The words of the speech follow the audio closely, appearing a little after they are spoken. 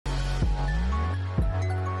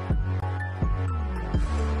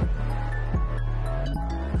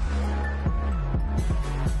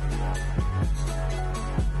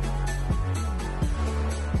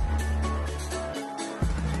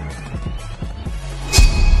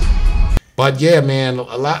But yeah, man,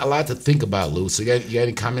 a lot to think about, Lou. So you got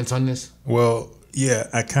any comments on this? Well, yeah,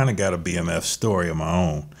 I kind of got a BMF story of my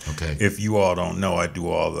own. Okay. If you all don't know, I do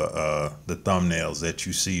all the thumbnails that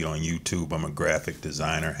you see on YouTube. I'm a graphic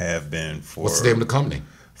designer, have been for. What's the name of the company?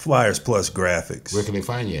 Flyers Plus Graphics. Where can they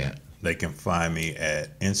find you at? They can find me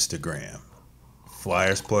at Instagram.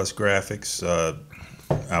 Flyers Plus Graphics.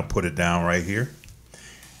 I'll put it down right here.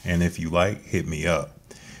 And if you like, hit me up.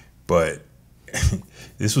 But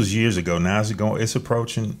this was years ago. Now it's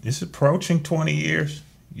approaching 20 years.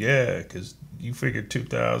 Yeah, because you figured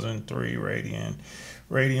 2003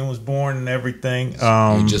 Radian was born and everything.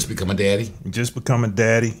 You just become a daddy? Just become a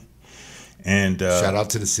daddy. And shout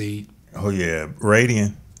out to the seed. Oh yeah,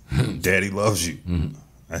 Radian, daddy loves you. Mm-hmm.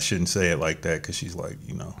 I shouldn't say it like that because she's like,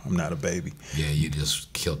 I'm not a baby. Yeah, you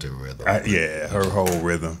just killed her rhythm. Yeah, her whole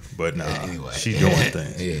rhythm. But nah, anyway. She's doing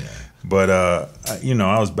things. Yeah. But I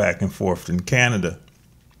was back and forth in Canada.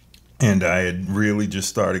 And I had really just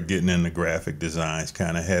started getting into graphic designs,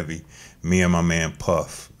 kind of heavy. Me and my man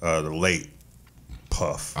Puff, the late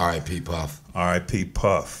Puff. R.I.P. Puff. R.I.P.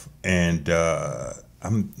 Puff. And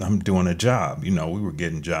I'm doing a job. We were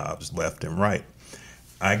getting jobs left and right.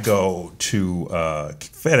 I go to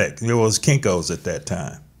FedEx. It was Kinko's at that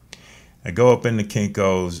time. I go up into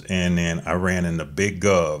Kinko's, and then I ran into Big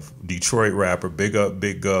Gov, Detroit rapper. Big up,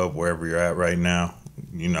 Big Gov, wherever you're at right now.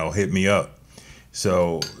 Hit me up.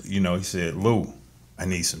 So, he said, Lou, I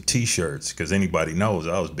need some T-shirts, because anybody knows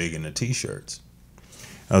I was big into T-shirts.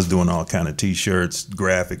 I was doing all kind of T-shirts,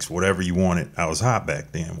 graphics, whatever you wanted. I was hot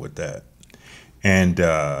back then with that. And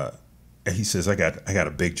he says, I got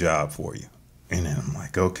a big job for you. And then I'm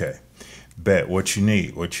like, okay, bet, what you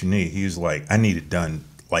need? He was like, I need it done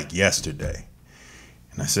like yesterday.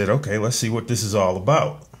 And I said, okay, let's see what this is all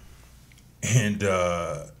about. And,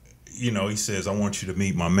 he says, I want you to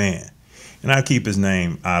meet my man. And I'll keep his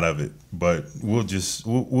name out of it, but we'll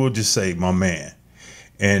just say my man.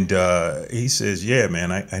 And he says, yeah,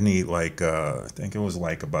 man, I need like, I think it was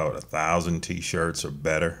like about 1,000 T-shirts or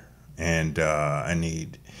better. And I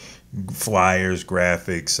need flyers,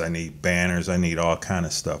 graphics, I need banners, I need all kind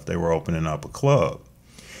of stuff. They were opening up a club.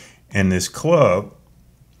 And this club,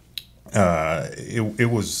 it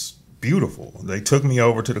was beautiful. They took me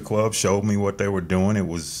over to the club, showed me what they were doing. It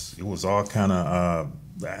was all kind of,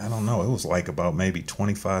 I don't know, it was like about maybe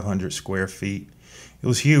 2,500 square feet. It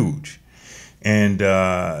was huge. And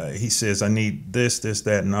he says, I need this,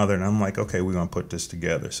 that, and other. And I'm like, okay, we're going to put this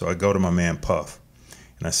together. So I go to my man Puff,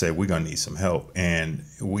 and I say, we're going to need some help. And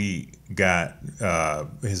we got,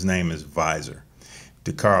 his name is Visor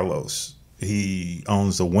DeCarlos. He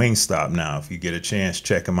owns the Wingstop now. If you get a chance,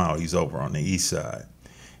 check him out. He's over on the east side.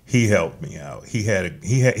 He helped me out.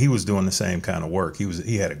 He was doing the same kind of work.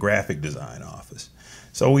 He had a graphic design office.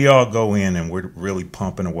 So we all go in and we're really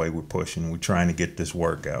pumping away. We're pushing. We're trying to get this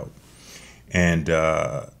work out. And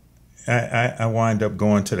I wind up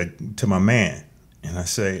going to my man, and I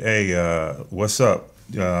say, hey, what's up?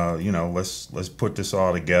 Let's put this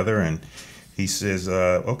all together. And he says,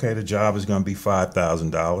 okay, the job is going to be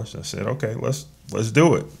 $5,000. I said, okay, let's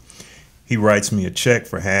do it. He writes me a check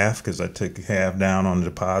for half because I took half down on the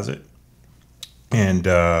deposit, and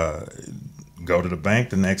go to the bank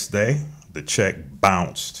the next day. The check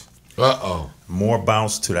bounced. More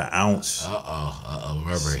bounce to the ounce.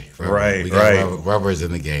 Robbery. Right. Rubber's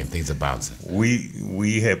in the game. Things are bouncing.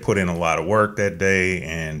 We had put in a lot of work that day,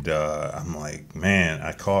 and I'm like, man,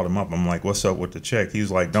 I called him up. I'm like, what's up with the check? He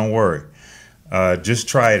was like, don't worry. Just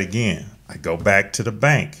try it again. I go back to the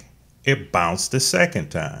bank. It bounced the second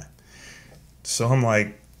time. So I'm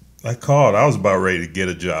like, I called. I was about ready to get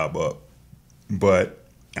a job up. But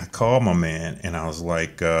I called my man, and I was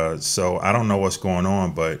like, so I don't know what's going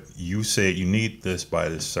on, but you said you need this by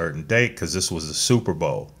this certain date because this was the Super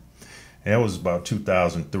Bowl. And that was about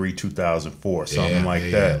 2003, 2004, something like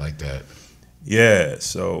that. Yeah, like that. Yeah,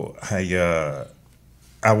 so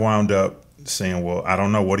I wound up saying, well, I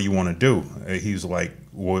don't know. What do you want to do? He was like,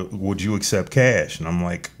 well, would you accept cash? And I'm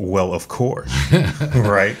like, well, of course.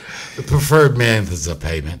 Right? The preferred methods of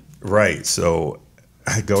payment. Right. So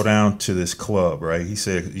I go down to this club, right? He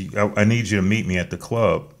said, I need you to meet me at the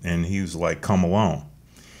club. And he was like, come along.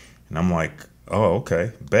 And I'm like, oh,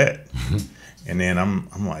 okay, bet. And then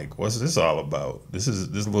I'm like, what's this all about? This is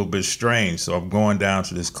a little bit strange. So I'm going down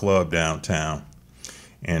to this club downtown,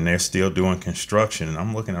 and they're still doing construction. And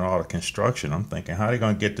I'm looking at all the construction. I'm thinking, how are they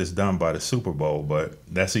going to get this done by the Super Bowl? But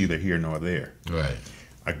that's either here nor there. Right.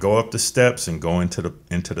 I go up the steps and go into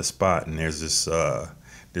the spot, and there's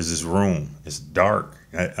this room. It's dark.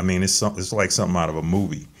 I mean, it's like something out of a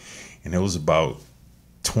movie. And it was about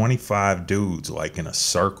 25 dudes like in a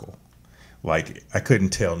circle Like I couldn't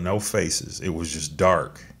tell no faces. It was just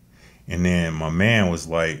dark. And then my man was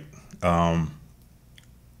like, I'm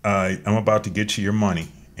about to get you your money,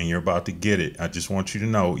 and you're about to get it. I just want you to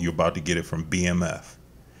know you're about to get it from BMF.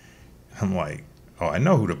 I'm like, oh, I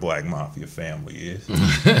know who the Black Mafia family is.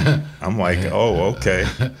 I'm like, oh, okay.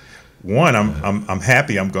 One, I'm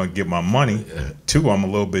happy I'm going to get my money. Two, I'm a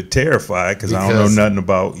little bit terrified because I don't know nothing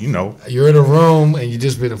about, you know. You're in a room, and you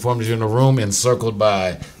just been informed that you're in a room encircled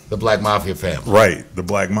by the Black Mafia family. Right, the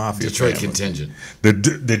Black Mafia Detroit family. contingent. The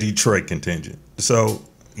Detroit contingent. So,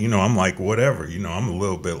 you know, I'm like, whatever. You know, I'm a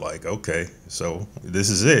little bit like, okay, so this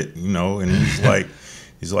is it, you know. And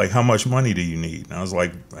he's like, how much money do you need? And I was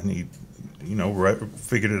like, I need, you know,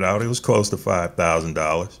 figured it out. It was close to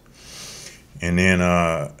 $5,000. And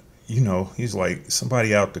then, you know, he's like,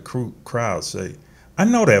 somebody out the crowd say, I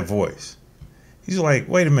know that voice. He's like,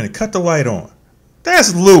 wait a minute, cut the light on.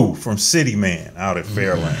 That's Lou from City Man out at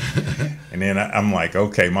Fairland. And then I'm like,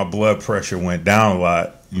 okay, my blood pressure went down a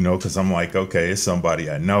lot, you know, because I'm like, okay, it's somebody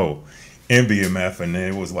I know in BMF. And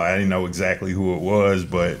then it was like, I didn't know exactly who it was,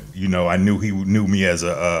 but, you know, I knew he knew me as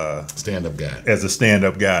a stand-up guy. As a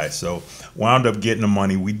stand-up guy. So wound up getting the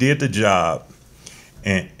money. We did the job.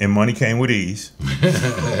 And money came with ease,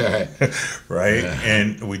 right?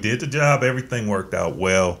 And we did the job. Everything worked out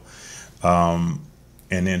well.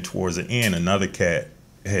 And then towards the end, another cat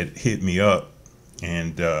had hit me up,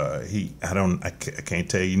 and I can't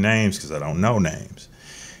tell you names because I don't know names.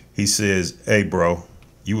 He says, "Hey, bro,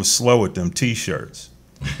 you was slow with them T-shirts.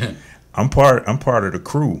 I'm part of the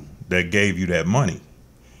crew that gave you that money."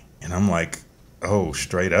 And I'm like, "Oh,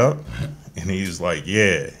 straight up?" And he's like,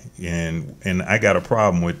 "Yeah." And I got a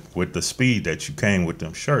problem with the speed that you came with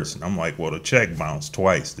them shirts. And I'm like, well, the check bounced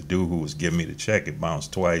twice. The dude who was giving me the check, it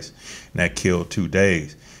bounced twice, and that killed 2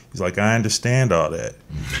 days. He's like, I understand all that,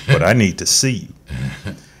 but I need to see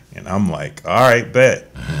you. And I'm like, all right,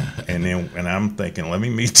 bet. And I'm thinking, let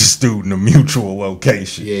me meet this dude in a mutual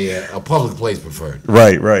location. Yeah, a public place preferred.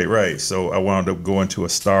 Right. So I wound up going to a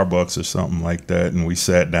Starbucks or something like that, and we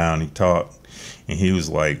sat down, he talked, and he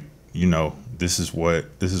was like, you know, this is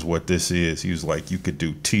what this is. He was like, you could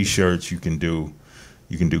do T-shirts, you can do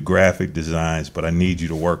graphic designs, but I need you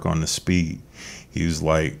to work on the speed. He was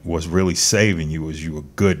like, what's really saving you is you a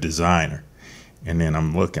good designer. And then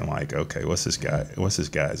I'm looking like, okay, what's this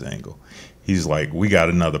guy's angle? He's like, we got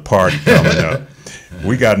another party coming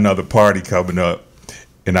up.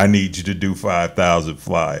 And I need you to do 5,000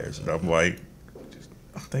 flyers. And I'm like,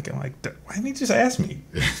 thinking like, why didn't he just ask me?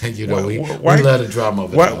 You know, we let it drama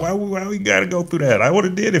over. Why we got to go through that? I would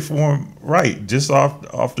have did it for him, right, just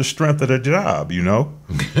off the strength of the job, you know.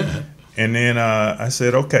 And then I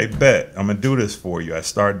said, okay, bet, I'm gonna do this for you. I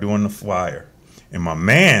started doing the flyer, and my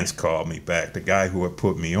man's called me back, the guy who had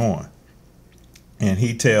put me on, and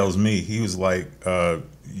he tells me, he was like,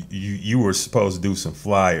 you were supposed to do some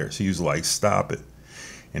flyers. He was like, stop it.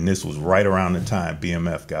 And this was right around the time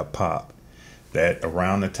BMF got popped. That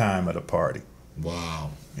around the time of the party.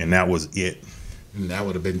 Wow. And that was it. And that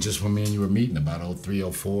would have been just when me and you were meeting about 03,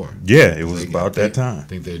 04. Yeah, it was about that time. I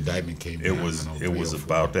think the indictment came It down was in 03, it was 04.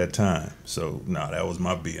 about that time. So that was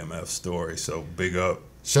my BMF story. So big up.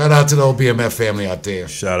 Shout out to the old BMF family out there.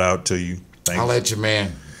 Shout out to you. Holla at your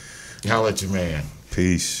man.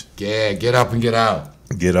 Peace. Yeah, get up and get out.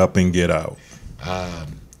 Get up and get out.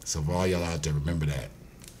 So for all y'all out there, remember that.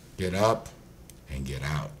 Get up and get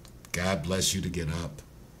out. God bless you to get up.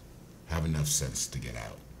 Have enough sense to get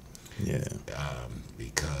out. Yeah.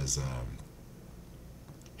 Because,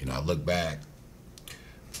 you know, I look back,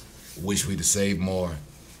 wish we'd have saved more,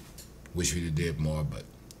 wish we'd have did more, but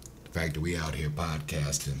the fact that we out here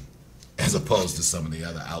podcasting, as opposed to some of the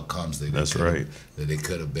other outcomes that it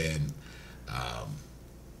could have been,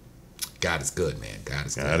 God is good, man. God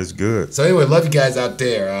is good. So anyway, love you guys out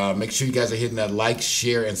there. Make sure you guys are hitting that like,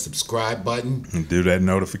 share, and subscribe button. And do that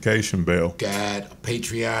notification bell. Got a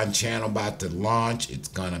Patreon channel about to launch. It's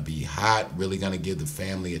going to be hot. Really going to give the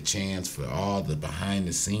family a chance for all the behind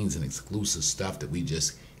the scenes and exclusive stuff that we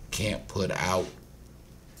just can't put out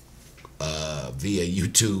via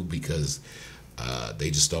YouTube because they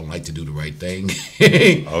just don't like to do the right thing.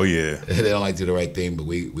 Oh yeah, they don't like to do the right thing, but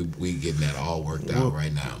we getting that all worked out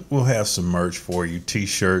right now. We'll have some merch for you,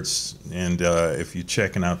 T-shirts, and if you're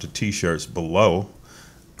checking out the T-shirts below,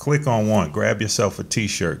 click on one, grab yourself a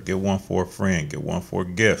T-shirt, get one for a friend, get one for a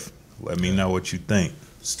gift. Let me know what you think.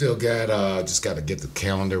 Still got just got to get the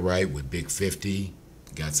calendar right with Big 50.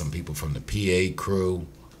 Got some people from the PA crew.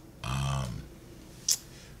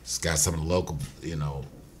 Just got some of the local, you know,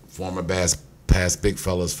 former past big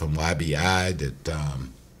fellas from YBI that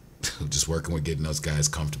just working with getting those guys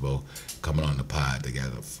comfortable coming on the pod. They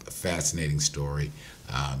got a fascinating story,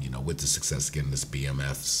 with the success of getting this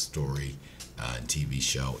BMF story and TV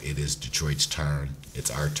show. It is Detroit's turn.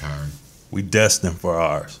 It's our turn. We destined for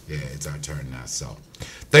ours. Yeah, it's our turn now. So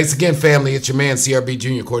thanks again, family. It's your man, CRB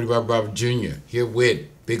Jr., Cordy Robert Jr., here with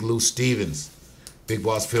Big Lou Stevens, Big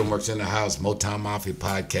Boss Filmworks in the house, Motown Mafia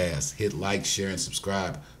podcast. Hit like, share, and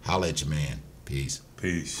subscribe. Holla at your man. Peace.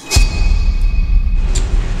 Peace.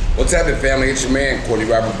 What's happening, family? It's your man, Cordy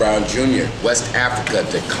Robert Brown Jr., West Africa,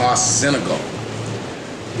 Dakar, Senegal.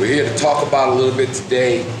 We're here to talk about a little bit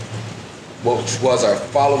today, which was our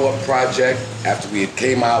follow-up project after we had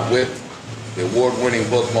came out with the award-winning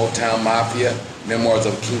book, Motown Mafia, Memoirs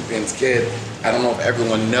of a Kingpin's Kid. I don't know if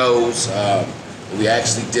everyone knows, but we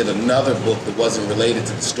actually did another book that wasn't related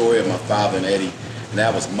to the story of my father and Eddie, and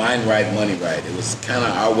that was Mind Right, Money Right. It was kind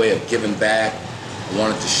of our way of giving back. I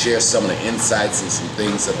wanted to share some of the insights and some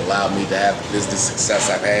things that allowed me to have the business success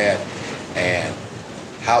I've had and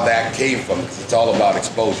how that came from, because it's all about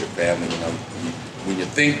exposure, family. When you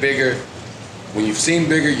think bigger, when you've seen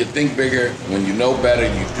bigger, you think bigger. When you know better,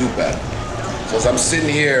 you do better. So as I'm sitting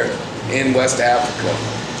here in West Africa,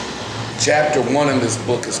 chapter 1 in this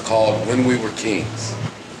book is called When We Were Kings.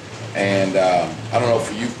 And I don't know,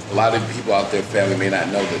 for you, a lot of people out there, family, may not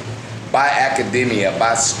know that by academia,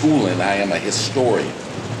 by schooling, I am a historian.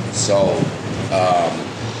 So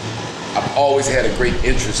I've always had a great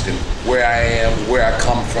interest in where I am, where I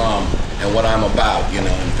come from, and what I'm about. In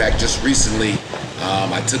fact, just recently,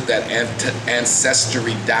 I took that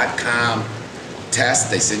Ancestry.com test.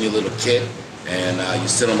 They send you a little kit, and you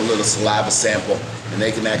send them a little saliva sample, and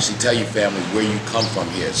they can actually tell you, family, where you come from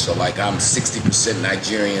here. So, like, I'm 60%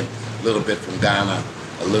 Nigerian, a little bit from Ghana,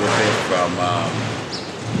 a little bit from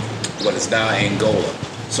what is now Angola.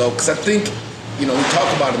 So, because I think, we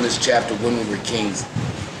talk about in this chapter, When We Were Kings,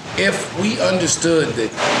 if we understood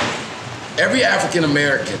that every African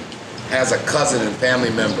American has a cousin and family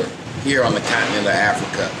member here on the continent of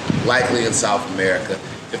Africa, likely in South America,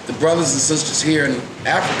 if the brothers and sisters here in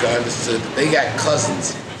Africa understood that they got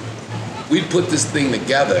cousins, we'd put this thing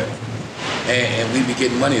together and we'd be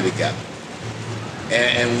getting money together.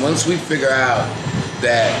 And once we figure out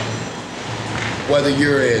that whether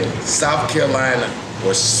you're in South Carolina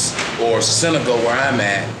or Senegal, where I'm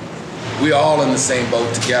at, we're all in the same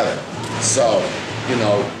boat together. So,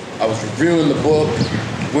 I was reviewing the book,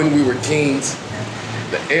 When We Were Kings.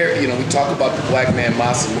 We talk about the black man,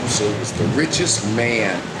 Mansa Musa, was the richest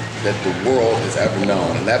man that the world has ever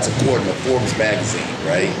known. And that's according to Forbes magazine,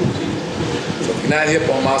 right? So if you're not hip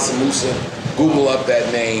on Mansa Musa, Google up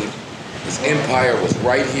that name. His empire was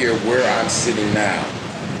right here where I'm sitting now.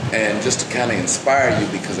 And just to kind of inspire you,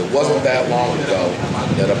 because it wasn't that long ago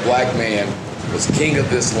that a black man was king of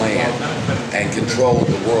this land and controlled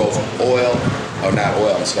the world's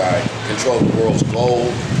controlled the world's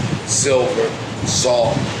gold, silver,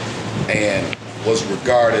 salt, and was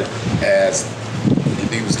regarded as,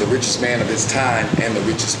 he was the richest man of his time and the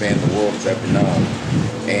richest man the world has ever known.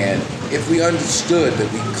 And if we understood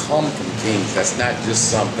that we come from kings, that's not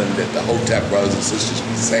just something that the Hotep brothers and sisters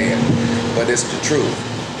be saying, but it's the truth.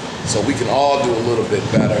 So we can all do a little bit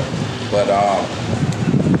better. But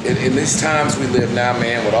in these times we live now,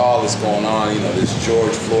 man, with all this going on, this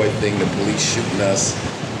George Floyd thing, the police shooting us,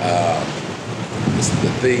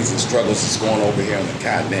 the things and struggles that's going over here on the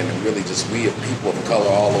continent, and really just we as people of color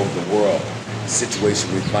all over the world, the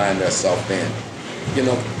situation we find ourselves in.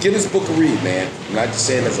 Give this book a read, man. I'm not just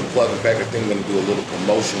saying as a plug. In fact, I think I'm going to do a little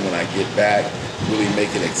promotion when I get back, really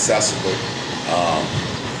make it accessible.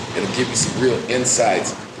 It'll give you some real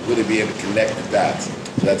insights, really be able to connect the dots.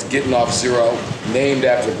 So that's Getting Off Zero, named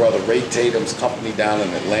after Brother Ray Tatum's company down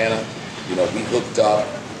in Atlanta. We hooked up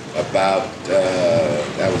about,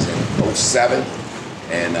 that was in 2007,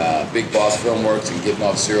 and Big Boss Filmworks and Getting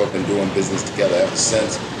Off Zero have been doing business together ever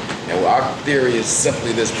since. And our theory is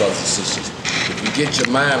simply this, brothers and sisters. If you get your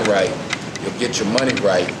mind right, you'll get your money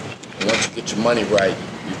right. And once you get your money right,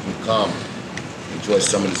 you can come enjoy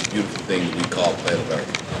some of this beautiful thing that we call planet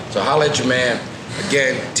Earth. So holla at your man.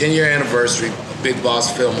 Again, 10-year anniversary of Big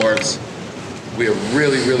Boss Filmworks. We are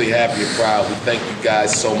really, really happy and proud. We thank you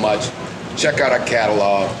guys so much. Check out our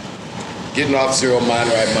catalog. Getting Off Zero, Mind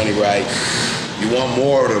Right, Money Right. You want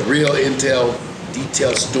more of the real intel,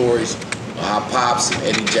 detailed stories on how Pops and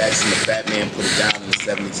Eddie Jackson, the Fat Man, put it down in the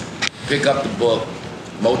 70s. Pick up the book,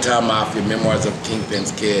 Motown Mafia, Memoirs of a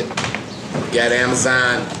Kingpin's Kid. You got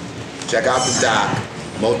Amazon. Check out the doc,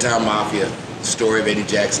 Motown Mafia, the story of Eddie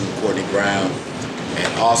Jackson and Courtney Brown.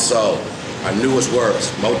 And also, our newest works,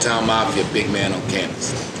 Motown Mafia, Big Man on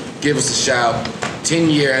Campus. Give us a shout.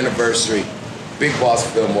 10-year anniversary. Big Boss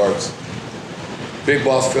Filmworks,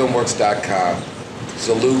 BigBossFilmworks.com.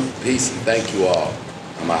 Salute, peace, and thank you all.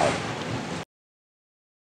 I'm out.